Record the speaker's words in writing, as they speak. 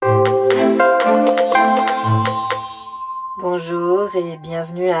Bonjour et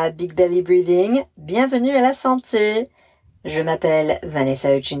bienvenue à Big Belly Breathing, bienvenue à la santé. Je m'appelle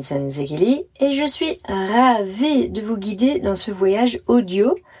Vanessa Hutchinson-Zekeli et je suis ravie de vous guider dans ce voyage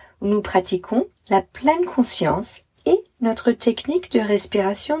audio où nous pratiquons la pleine conscience et notre technique de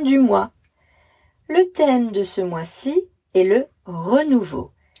respiration du mois. Le thème de ce mois-ci est le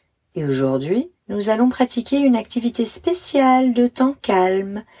renouveau. Et aujourd'hui, nous allons pratiquer une activité spéciale de temps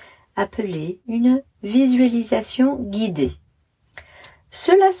calme appelée une visualisation guidée.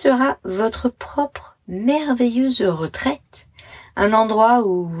 Cela sera votre propre merveilleuse retraite, un endroit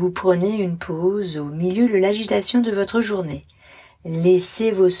où vous prenez une pause au milieu de l'agitation de votre journée.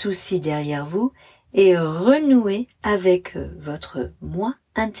 Laissez vos soucis derrière vous et renouez avec votre moi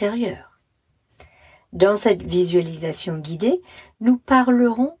intérieur. Dans cette visualisation guidée, nous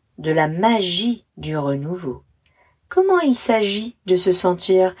parlerons de la magie du renouveau. Comment il s'agit de se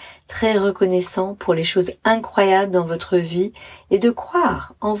sentir très reconnaissant pour les choses incroyables dans votre vie et de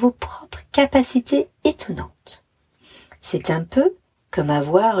croire en vos propres capacités étonnantes. C'est un peu comme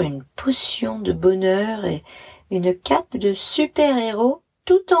avoir une potion de bonheur et une cape de super-héros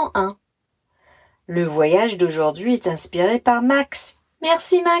tout en un. Le voyage d'aujourd'hui est inspiré par Max.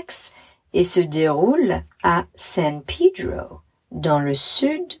 Merci Max. Et se déroule à San Pedro, dans le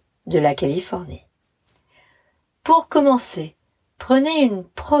sud de la Californie. Pour commencer, prenez une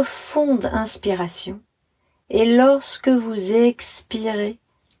profonde inspiration et lorsque vous expirez,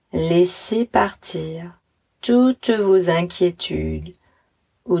 laissez partir toutes vos inquiétudes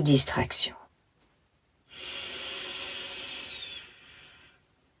ou distractions.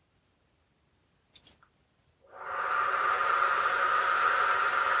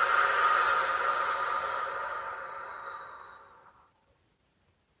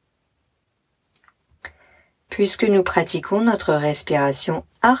 Puisque nous pratiquons notre respiration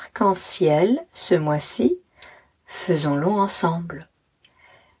arc-en-ciel ce mois-ci, faisons-le ensemble.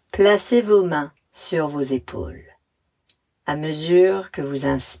 Placez vos mains sur vos épaules. À mesure que vous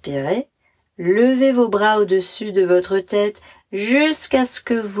inspirez, levez vos bras au-dessus de votre tête jusqu'à ce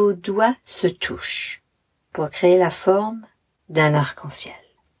que vos doigts se touchent pour créer la forme d'un arc-en-ciel.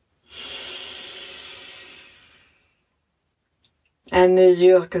 À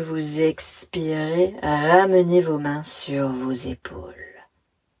mesure que vous expirez, ramenez vos mains sur vos épaules.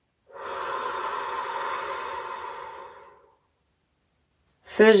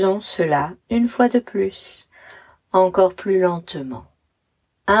 Faisons cela une fois de plus, encore plus lentement.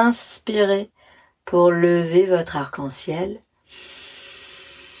 Inspirez pour lever votre arc-en-ciel.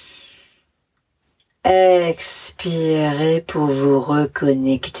 Expirez pour vous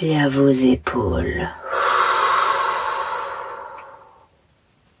reconnecter à vos épaules.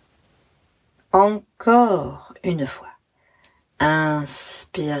 Encore une fois.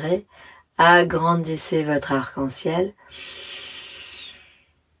 Inspirez, agrandissez votre arc-en-ciel.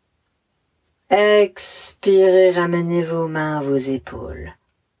 Expirez, ramenez vos mains à vos épaules.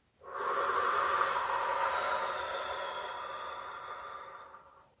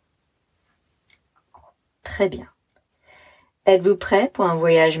 Très bien. Êtes-vous prêt pour un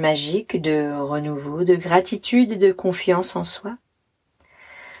voyage magique de renouveau, de gratitude et de confiance en soi?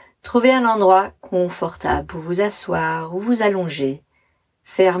 Trouvez un endroit confortable pour vous asseoir ou vous allonger.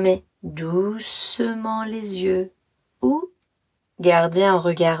 Fermez doucement les yeux ou gardez un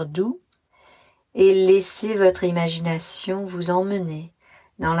regard doux et laissez votre imagination vous emmener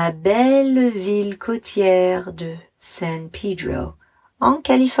dans la belle ville côtière de San Pedro, en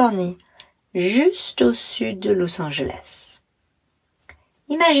Californie, juste au sud de Los Angeles.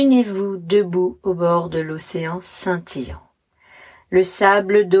 Imaginez-vous debout au bord de l'océan scintillant. Le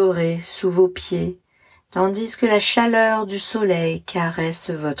sable doré sous vos pieds, tandis que la chaleur du soleil caresse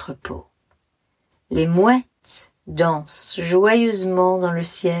votre peau. Les mouettes dansent joyeusement dans le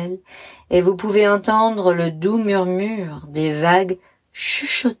ciel et vous pouvez entendre le doux murmure des vagues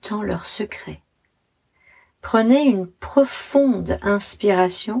chuchotant leurs secrets. Prenez une profonde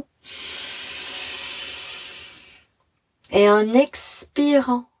inspiration et en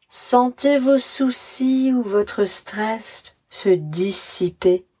expirant, sentez vos soucis ou votre stress se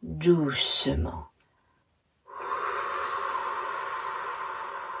dissiper doucement.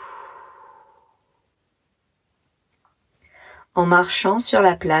 En marchant sur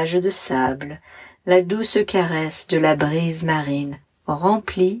la plage de sable, la douce caresse de la brise marine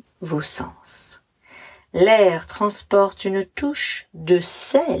remplit vos sens. L'air transporte une touche de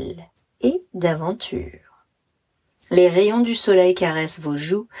sel et d'aventure. Les rayons du soleil caressent vos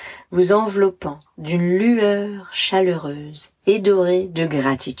joues, vous enveloppant d'une lueur chaleureuse et dorée de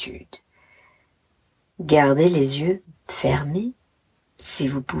gratitude. Gardez les yeux fermés, si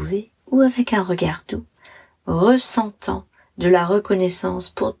vous pouvez, ou avec un regard doux, ressentant de la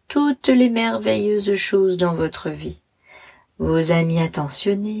reconnaissance pour toutes les merveilleuses choses dans votre vie. Vos amis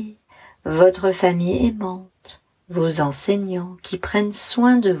attentionnés, votre famille aimante, vos enseignants qui prennent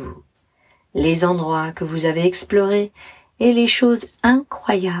soin de vous, les endroits que vous avez explorés et les choses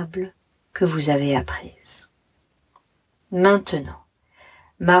incroyables que vous avez apprises. Maintenant,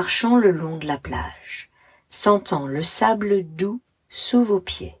 marchons le long de la plage, sentant le sable doux sous vos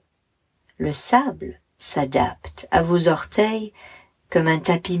pieds. Le sable s'adapte à vos orteils comme un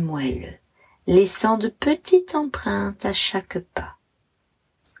tapis moelleux, laissant de petites empreintes à chaque pas.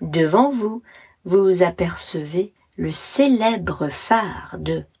 Devant vous, vous apercevez le célèbre phare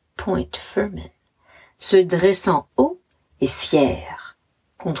de Point Fermin, se dressant haut et fier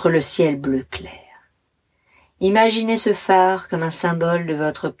contre le ciel bleu clair. Imaginez ce phare comme un symbole de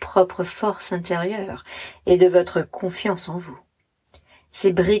votre propre force intérieure et de votre confiance en vous.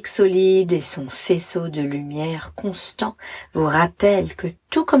 Ses briques solides et son faisceau de lumière constant vous rappellent que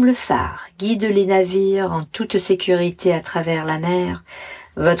tout comme le phare guide les navires en toute sécurité à travers la mer,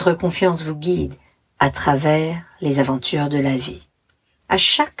 votre confiance vous guide à travers les aventures de la vie. À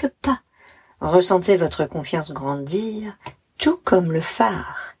chaque pas, ressentez votre confiance grandir, tout comme le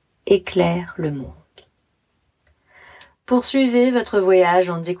phare éclaire le monde. Poursuivez votre voyage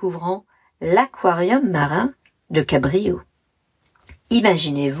en découvrant l'aquarium marin de Cabrillo.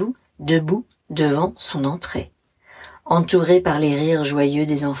 Imaginez-vous debout devant son entrée, entouré par les rires joyeux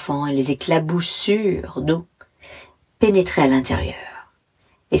des enfants et les éclaboussures d'eau. Pénétrez à l'intérieur,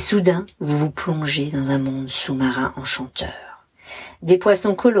 et soudain vous vous plongez dans un monde sous-marin enchanteur. Des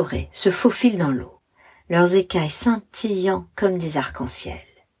poissons colorés se faufilent dans l'eau, leurs écailles scintillant comme des arcs-en-ciel.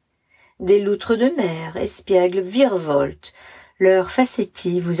 Des loutres de mer espiègles virevoltent, leurs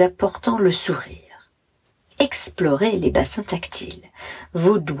facéties vous apportant le sourire. Explorez les bassins tactiles,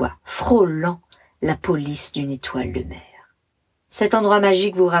 vos doigts frôlant la police d'une étoile de mer. Cet endroit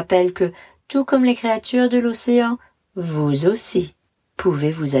magique vous rappelle que, tout comme les créatures de l'océan, vous aussi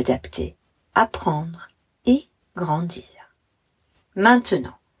pouvez vous adapter, apprendre et grandir.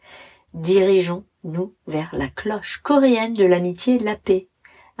 Maintenant, dirigeons-nous vers la cloche coréenne de l'amitié et de la paix,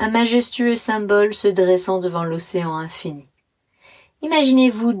 un majestueux symbole se dressant devant l'océan infini.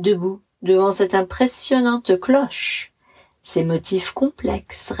 Imaginez-vous debout devant cette impressionnante cloche, ses motifs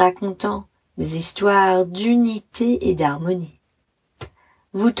complexes racontant des histoires d'unité et d'harmonie.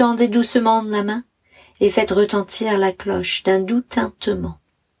 Vous tendez doucement la main et faites retentir la cloche d'un doux tintement.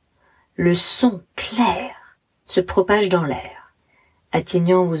 Le son clair se propage dans l'air,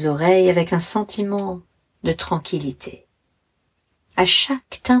 atteignant vos oreilles avec un sentiment de tranquillité. À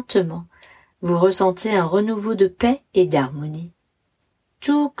chaque tintement, vous ressentez un renouveau de paix et d'harmonie.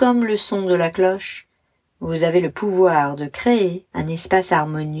 Tout comme le son de la cloche, vous avez le pouvoir de créer un espace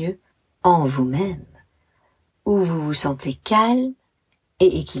harmonieux en vous-même, où vous vous sentez calme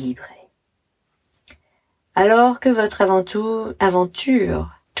et équilibré. Alors que votre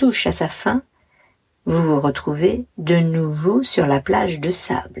aventure touche à sa fin, vous vous retrouvez de nouveau sur la plage de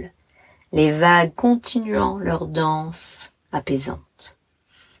sable, les vagues continuant leur danse apaisante.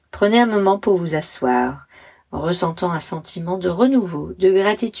 Prenez un moment pour vous asseoir, en ressentant un sentiment de renouveau, de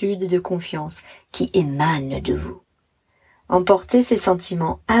gratitude et de confiance qui émane de vous. Emportez ces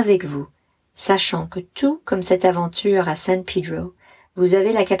sentiments avec vous, sachant que tout comme cette aventure à San Pedro, vous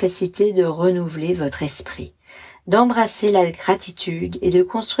avez la capacité de renouveler votre esprit, d'embrasser la gratitude et de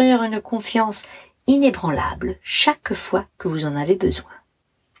construire une confiance inébranlable chaque fois que vous en avez besoin.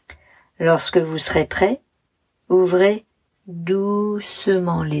 Lorsque vous serez prêt, ouvrez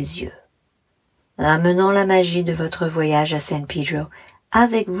doucement les yeux, ramenant la magie de votre voyage à San Pedro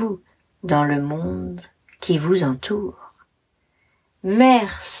avec vous dans le monde qui vous entoure.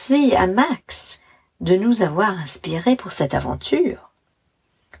 Merci à Max de nous avoir inspirés pour cette aventure.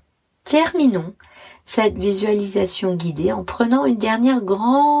 Terminons cette visualisation guidée en prenant une dernière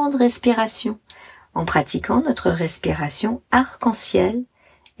grande respiration, en pratiquant notre respiration arc-en-ciel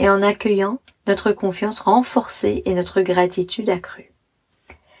et en accueillant notre confiance renforcée et notre gratitude accrue.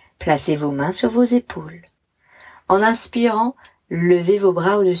 Placez vos mains sur vos épaules. En inspirant, levez vos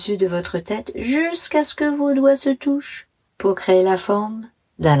bras au-dessus de votre tête jusqu'à ce que vos doigts se touchent pour créer la forme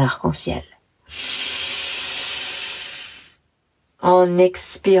d'un arc-en-ciel. En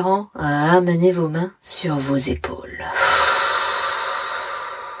expirant, ramenez vos mains sur vos épaules.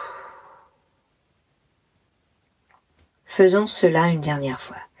 Faisons cela une dernière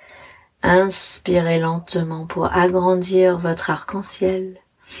fois. Inspirez lentement pour agrandir votre arc-en-ciel.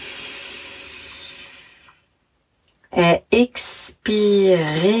 Et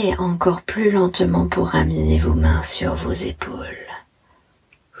expirez encore plus lentement pour ramener vos mains sur vos épaules.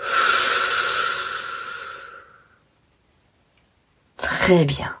 Très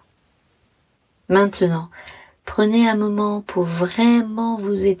bien. Maintenant, prenez un moment pour vraiment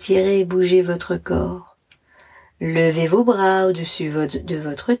vous étirer et bouger votre corps. Levez vos bras au-dessus de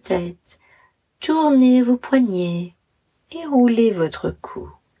votre tête. Tournez vos poignets et roulez votre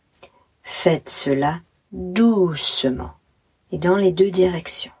cou. Faites cela doucement et dans les deux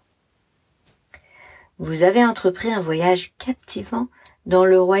directions. Vous avez entrepris un voyage captivant dans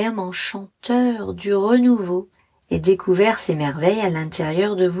le royaume enchanteur du renouveau et découvert ses merveilles à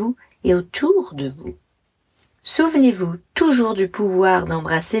l'intérieur de vous et autour de vous. Souvenez-vous toujours du pouvoir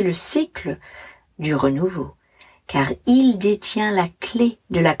d'embrasser le cycle du renouveau, car il détient la clé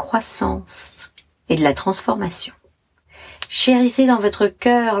de la croissance et de la transformation. Chérissez dans votre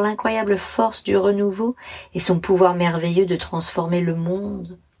cœur l'incroyable force du renouveau et son pouvoir merveilleux de transformer le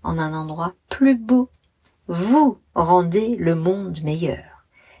monde en un endroit plus beau. Vous rendez le monde meilleur.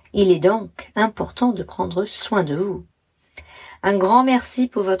 Il est donc important de prendre soin de vous. Un grand merci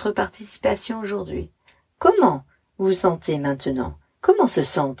pour votre participation aujourd'hui. Comment vous sentez maintenant? Comment se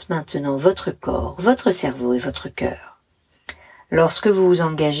sentent maintenant votre corps, votre cerveau et votre cœur? Lorsque vous vous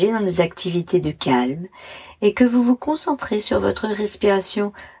engagez dans des activités de calme et que vous vous concentrez sur votre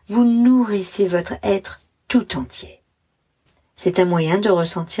respiration, vous nourrissez votre être tout entier. C'est un moyen de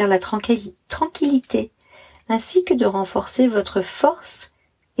ressentir la tranquillité, ainsi que de renforcer votre force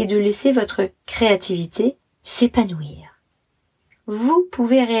et de laisser votre créativité s'épanouir. Vous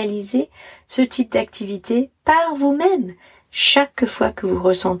pouvez réaliser ce type d'activité par vous-même chaque fois que vous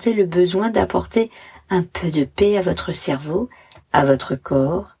ressentez le besoin d'apporter un peu de paix à votre cerveau, à votre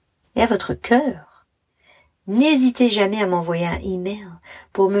corps et à votre cœur. N'hésitez jamais à m'envoyer un email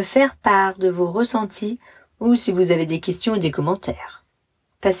pour me faire part de vos ressentis ou si vous avez des questions ou des commentaires.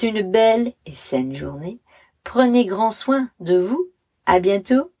 Passez une belle et saine journée. Prenez grand soin de vous. À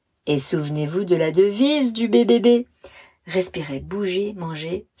bientôt et souvenez-vous de la devise du BBB. Respirez, bougez,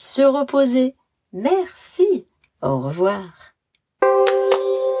 mangez, se reposer. Merci. Au revoir.